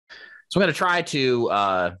So I'm going to try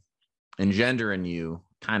to engender in you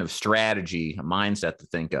kind of strategy, a mindset to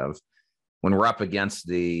think of when we're up against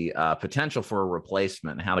the potential for a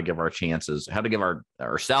replacement, and how to give our chances, how to give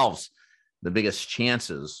ourselves the biggest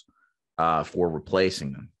chances for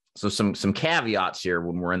replacing them. So some caveats here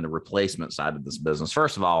when we're in the replacement side of this business.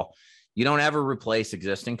 First of all, you don't ever replace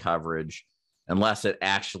existing coverage unless it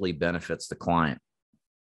actually benefits the client.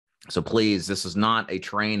 So please, this is not a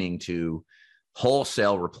training to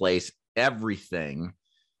wholesale replace everything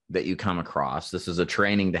that you come across. This is a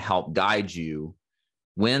training to help guide you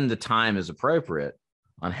when the time is appropriate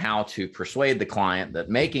on how to persuade the client that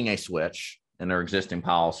making a switch in their existing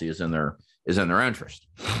policy is in their interest.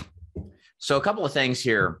 So a couple of things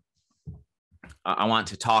here. I want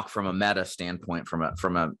to talk from a meta standpoint,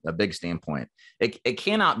 from a big standpoint. It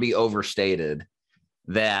cannot be overstated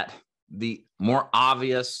that the more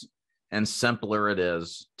obvious and simpler it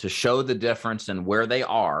is to show the difference in where they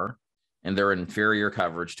are in their inferior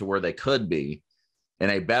coverage to where they could be in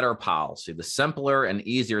a better policy, the simpler and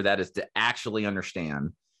easier that is to actually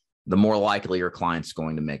understand, the more likely your client's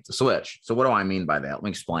going to make the switch. So what do I mean by that? Let me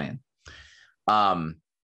explain.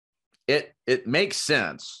 It makes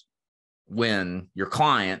sense when your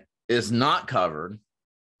client is not covered,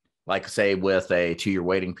 like say with a 2-year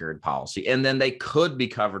waiting period policy, and then they could be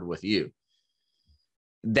covered with you.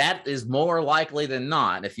 That is more likely than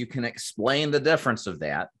not, if you can explain the difference of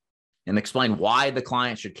that and explain why the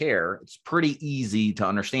client should care, it's pretty easy to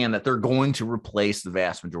understand that they're going to replace the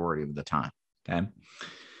vast majority of the time. Okay.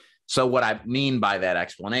 So what I mean by that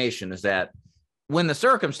explanation is that when the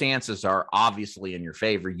circumstances are obviously in your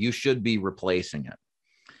favor, you should be replacing it.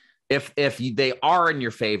 If they are in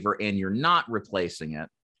your favor and you're not replacing it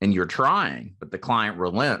and you're trying, but the client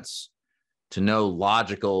relents to no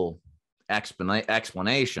logical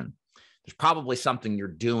explanation, there's probably something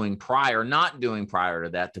you're not doing prior to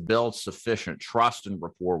that to build sufficient trust and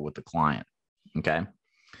rapport with the client. Okay.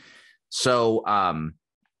 So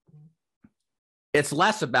it's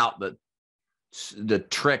less about the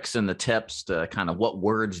tricks and the tips to kind of what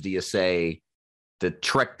words do you say to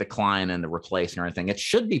trick the client into replacing or anything. It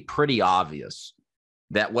should be pretty obvious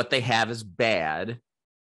that what they have is bad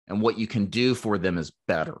and what you can do for them is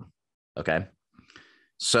better. Okay.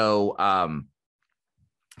 So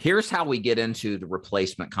here's how we get into the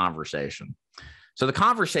replacement conversation. So the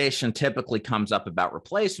conversation typically comes up about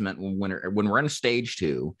replacement when we're in stage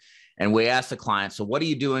 2 and we ask the client, so what are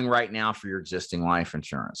you doing right now for your existing life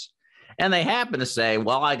insurance? And they happen to say,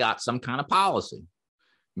 well, I got some kind of policy.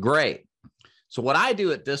 Great. So what I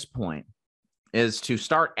do at this point is to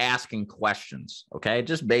start asking questions, okay?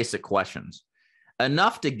 Just basic questions,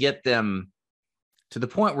 enough to get them to the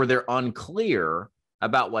point where they're unclear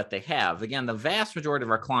about what they have. Again, the vast majority of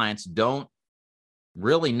our clients don't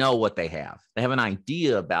really know what they have. They have an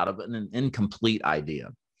idea about it, but an incomplete idea.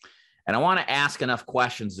 And I want to ask enough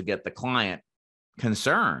questions to get the client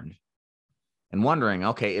concerned and wondering,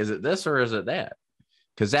 okay, is it this or is it that?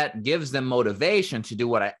 Because that gives them motivation to do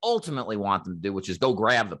what I ultimately want them to do, which is go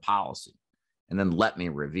grab the policy and then let me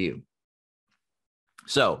review.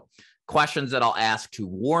 So questions that I'll ask to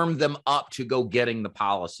warm them up to go getting the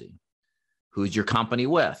policy. Who's your company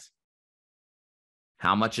with?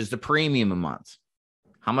 How much is the premium a month?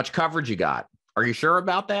 How much coverage you got? Are you sure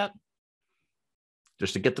about that?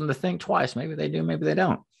 Just to get them to think twice. Maybe they do, maybe they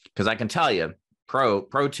don't. Because I can tell you, pro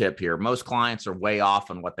tip here, most clients are way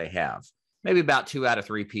off on what they have. Maybe about 2 out of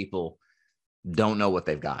 3 people don't know what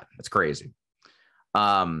they've got. It's crazy.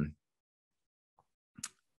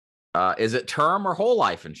 Is it term or whole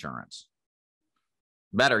life insurance?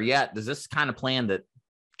 Better yet, does this kind of plan that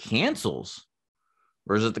cancels,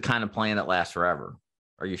 or is it the kind of plan that lasts forever?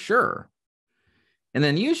 Are you sure? And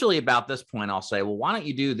then usually about this point, I'll say, well, why don't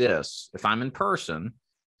you do this? If I'm in person,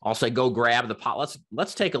 I'll say, go grab the policy.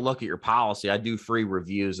 Let's take a look at your policy. I do free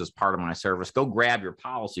reviews as part of my service. Go grab your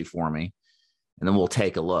policy for me, and then we'll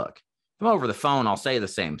take a look. If I'm over the phone, I'll say the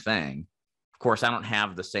same thing. Of course, I don't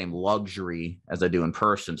have the same luxury as I do in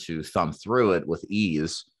person to thumb through it with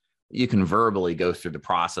ease. You can verbally go through the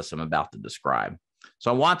process I'm about to describe.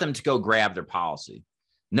 So I want them to go grab their policy.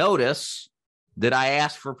 Notice that I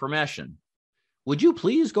ask for permission. Would you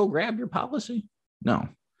please go grab your policy? No.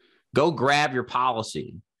 Go grab your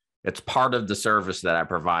policy. It's part of the service that I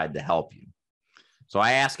provide to help you. So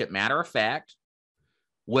I ask it matter of fact,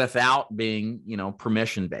 without being,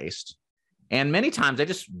 permission based. And many times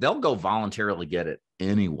they'll go voluntarily get it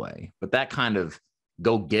anyway. But that kind of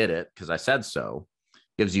go get it because I said so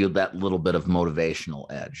gives you that little bit of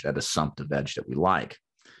motivational edge, that assumptive edge that we like.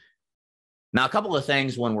 Now, a couple of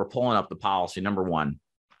things when we're pulling up the policy. Number one,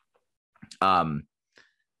 the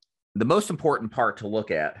most important part to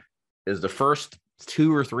look at is the first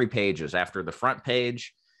 2 or 3 pages. After the front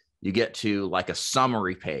page, you get to like a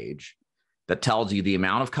summary page that tells you the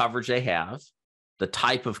amount of coverage they have, the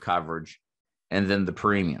type of coverage, and then the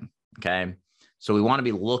premium. Okay. So we want to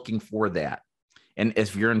be looking for that. And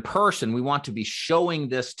if you're in person, we want to be showing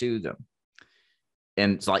this to them.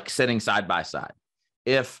 And it's like sitting side by side.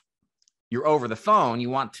 If you're over the phone, you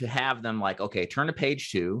want to have them like, okay, turn to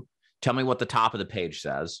page 2. Tell me what the top of the page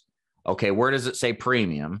says. Okay, where does it say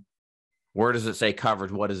premium? Where does it say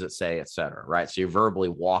coverage? What does it say, et cetera, right? So you're verbally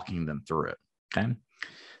walking them through it, okay?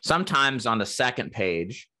 Sometimes on the second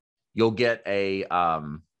page, you'll get a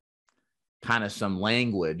kind of some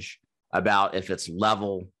language about if it's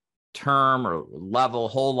level term or level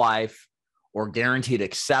whole life or guaranteed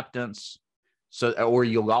acceptance. So, or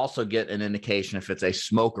you'll also get an indication if it's a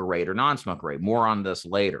smoker rate or non-smoker rate. More on this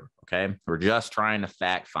later, okay? We're just trying to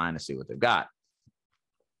fact find to see what they've got.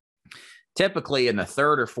 Typically in the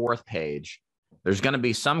third or fourth page, there's going to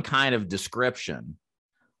be some kind of description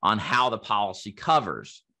on how the policy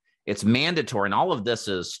covers. It's mandatory, and all of this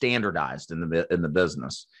is standardized in the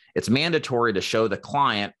business. It's mandatory to show the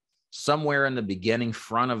client somewhere in the beginning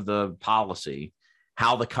front of the policy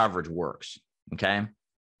how the coverage works, okay?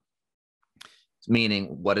 Meaning,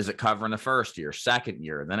 what does it cover in the first year, second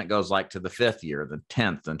year? Then it goes like to the 5th year, the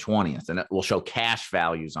 10th and 20th, and it will show cash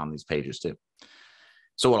values on these pages too.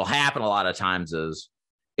 So what'll happen a lot of times is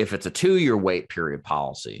if it's a 2-year wait period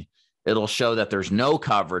policy, it'll show that there's no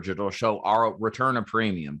coverage. It'll show our return of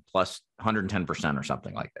premium plus 110% or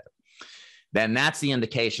something like that. Then that's the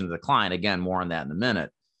indication to the client, again, more on that in a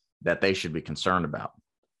minute, that they should be concerned about.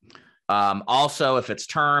 Also, if it's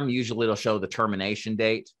term, usually it'll show the termination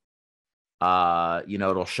date.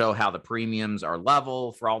 It'll show how the premiums are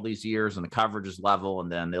level for all these years and the coverage is level,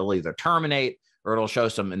 and then they'll either terminate or it'll show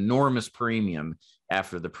some enormous premium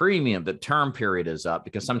after the term period is up,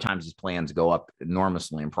 because sometimes these plans go up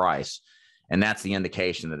enormously in price, and that's the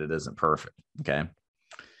indication that it isn't perfect. Okay.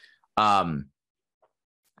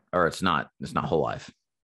 Or it's not whole life.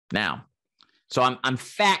 Now, so I'm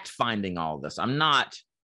fact finding all this. I'm not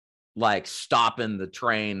like stopping the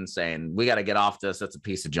train saying, we got to get off this. That's a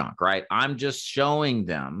piece of junk, right? I'm just showing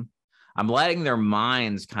them, I'm letting their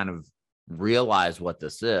minds kind of realize what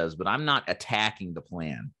this is, but I'm not attacking the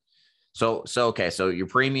plan. So okay, so your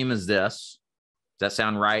premium is this. Does that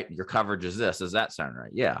sound right? Your coverage is this. Does that sound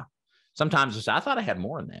right? Yeah. Sometimes I thought I had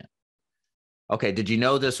more than that. Okay, did you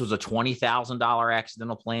know this was a $20,000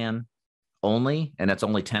 accidental plan only, and it's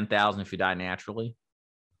only $10,000 if you die naturally?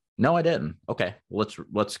 No, I didn't. Okay,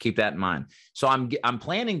 let's keep that in mind. So I'm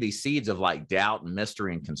planting these seeds of like doubt and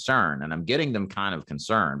mystery and concern, and I'm getting them kind of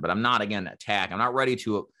concerned, but I'm not, again, attack. I'm not ready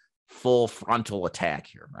to a full frontal attack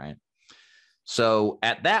here, right? So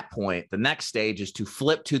at that point, the next stage is to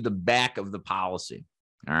flip to the back of the policy.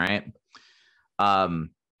 All right.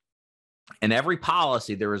 In every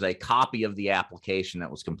policy, there is a copy of the application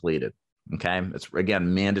that was completed. Okay. It's,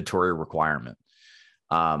 again, mandatory requirement.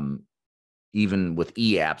 Even with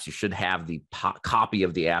e-apps, you should have the copy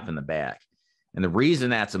of the app in the back. And the reason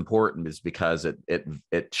that's important is because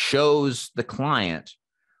it shows the client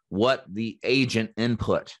what the agent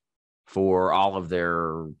input for all of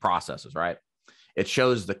their processes, right? It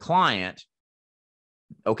shows the client,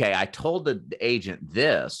 okay, I told the agent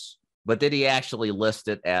this, but did he actually list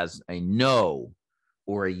it as a no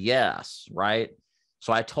or a yes, right?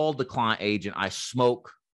 So I told the client agent, I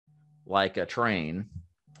smoke like a train.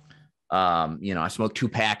 I smoke 2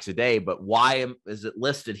 packs a day, but why is it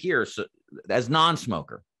listed here as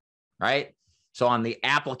non-smoker, right? So on the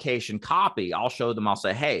application copy, I'll show them, I'll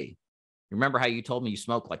say, hey, remember how you told me you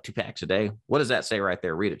smoke like 2 packs a day? What does that say right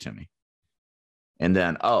there? Read it to me. And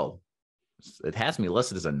then, oh, it has me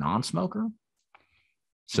listed as a non-smoker.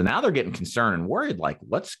 So now they're getting concerned and worried, like,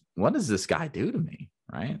 what does this guy do to me,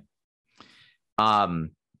 right?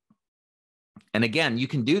 And again, you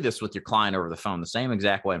can do this with your client over the phone, the same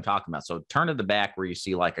exact way I'm talking about. So turn to the back where you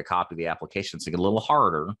see like a copy of the application. It's like a little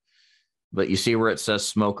harder, but you see where it says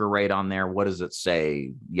smoker rate on there. What does it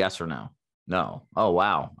say? Yes or no? No. Oh,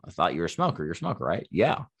 wow. I thought you were a smoker. You're a smoker, right?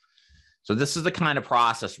 Yeah. So this is the kind of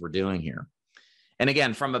process we're doing here. And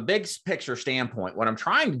again, from a big picture standpoint, what I'm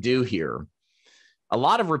trying to do here, a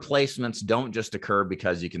lot of replacements don't just occur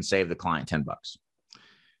because you can save the client $10.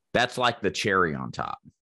 That's like the cherry on top.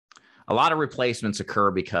 A lot of replacements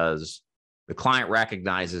occur because the client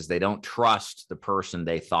recognizes they don't trust the person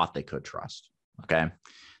they thought they could trust, okay?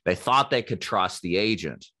 They thought they could trust the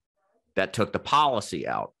agent that took the policy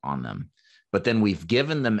out on them, but then we've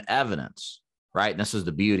given them evidence, right? And this is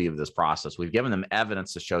the beauty of this process. We've given them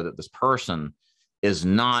evidence to show that this person is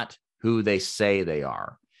not who they say they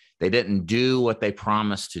are. They didn't do what they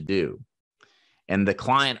promised to do. And the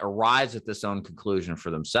client arrives at this own conclusion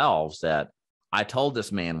for themselves that I told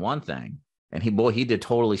this man one thing and he did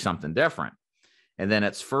totally something different. And then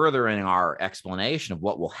it's furthering our explanation of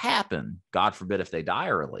what will happen, God forbid, if they die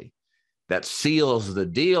early, that seals the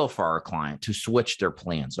deal for our client to switch their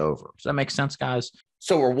plans over. Does that make sense, guys?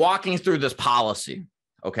 So we're walking through this policy,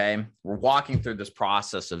 okay? We're walking through this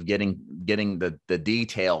process of getting the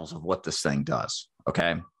details of what this thing does,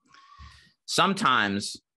 okay?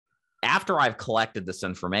 Sometimes after I've collected this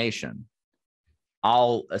information,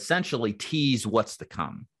 I'll essentially tease what's to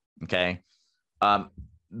come, okay?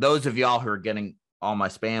 Those of y'all who are getting all my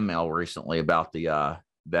spam mail recently about the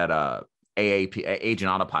AAP,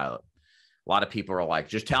 Agent Autopilot, a lot of people are like,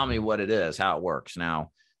 just tell me what it is, how it works.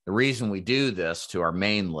 Now, the reason we do this to our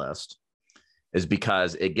main list is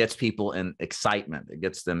because it gets people in excitement. It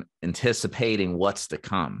gets them anticipating what's to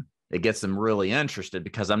come. It gets them really interested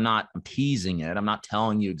because I'm teasing it. I'm not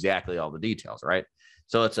telling you exactly all the details, right?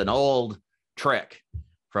 So it's an old trick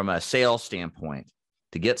from a sales standpoint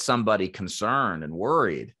to get somebody concerned and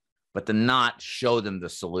worried, but to not show them the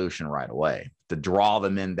solution right away, to draw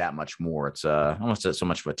them in that much more. It's almost so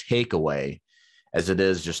much of a takeaway as it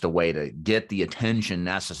is just a way to get the attention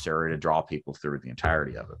necessary to draw people through the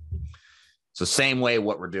entirety of it. It's the same way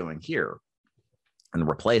what we're doing here in the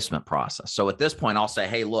replacement process. So at this point, I'll say,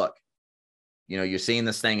 hey, look, you're seeing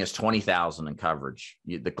this thing as 20,000 in coverage.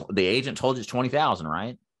 The agent told you it's 20,000,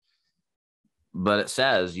 right? But it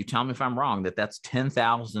says, you tell me if I'm wrong, that's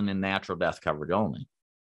 10,000 in natural death coverage only.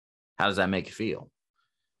 How does that make you feel?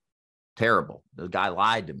 Terrible. The guy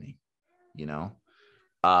lied to me, you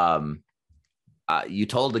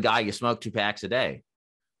told the guy you smoke 2 packs a day.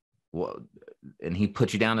 Well, and he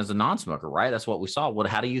put you down as a non-smoker, right? That's what we saw.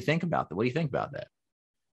 How do you think about that? What do you think about that?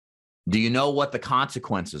 Do you know what the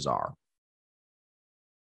consequences are?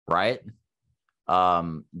 Right?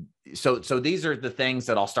 So these are the things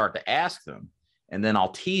that I'll start to ask them. And then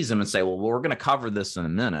I'll tease them and say, well, we're going to cover this in a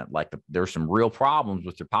minute. Like there's some real problems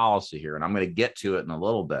with your policy here, and I'm going to get to it in a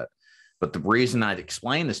little bit. But the reason I'd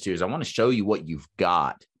explain this to you is I want to show you what you've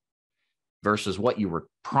got versus what you were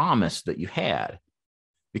promised that you had.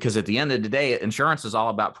 Because at the end of the day, insurance is all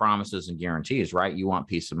about promises and guarantees, right? You want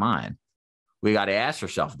peace of mind. We got to ask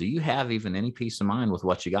ourselves, do you have even any peace of mind with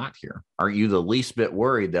what you got here? Are you the least bit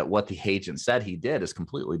worried that what the agent said he did is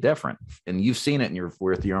completely different? And you've seen it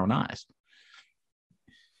with your own eyes.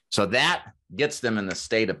 So that gets them in the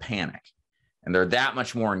state of panic. And they're that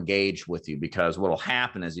much more engaged with you, because what will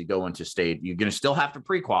happen is you go into state, you're going to still have to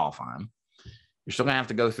pre-qualify them. You're still going to have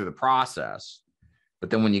to go through the process. But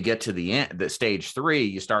then when you get to the end, the stage 3,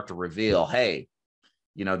 you start to reveal, hey,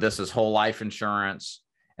 this is whole life insurance.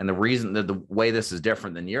 And the reason that the way this is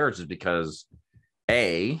different than yours is because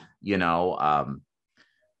it's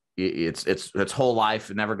whole life.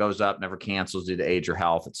 It never goes up, never cancels due to age or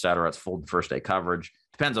health, et cetera. It's full first day coverage.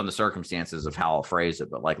 Depends on the circumstances of how I'll phrase it.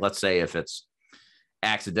 But like, let's say if it's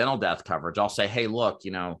accidental death coverage, I'll say, hey, look,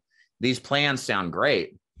 these plans sound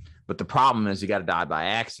great, but the problem is you got to die by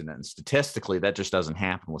accident. And statistically, that just doesn't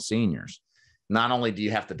happen with seniors. Not only do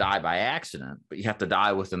you have to die by accident, but you have to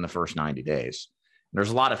die within the first 90 days.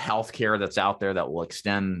 There's a lot of healthcare that's out there that will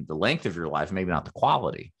extend the length of your life, maybe not the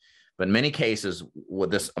quality. But in many cases,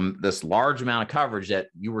 with this large amount of coverage that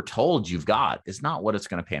you were told you've got is not what it's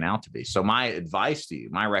going to pan out to be. So my advice to you,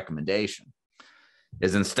 my recommendation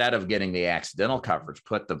is, instead of getting the accidental coverage,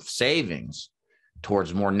 put the savings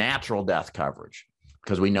towards more natural death coverage,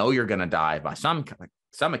 because we know you're going to die by some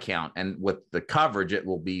account. And with the coverage, it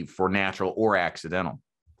will be for natural or accidental.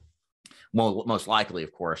 Well, most likely,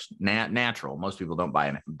 of course, natural. Most people don't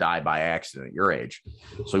die by accident at your age.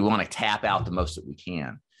 So we want to tap out the most that we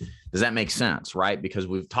can. Does that make sense, right? Because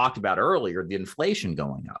we've talked about earlier the inflation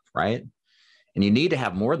going up, right? And you need to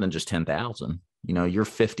have more than just 10,000. You're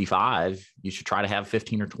 55. You should try to have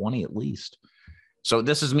 15 or 20 at least. So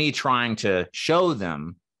this is me trying to show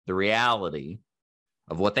them the reality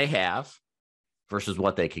of what they have versus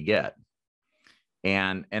what they could get.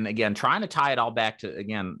 And again, trying to tie it all back to,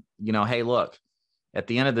 again, hey, look, at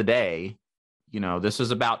the end of the day, this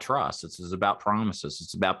is about trust. This is about promises.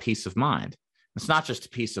 It's about peace of mind. It's not just a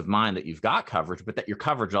peace of mind that you've got coverage, but that your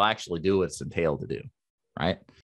coverage will actually do what it's entailed to do, right?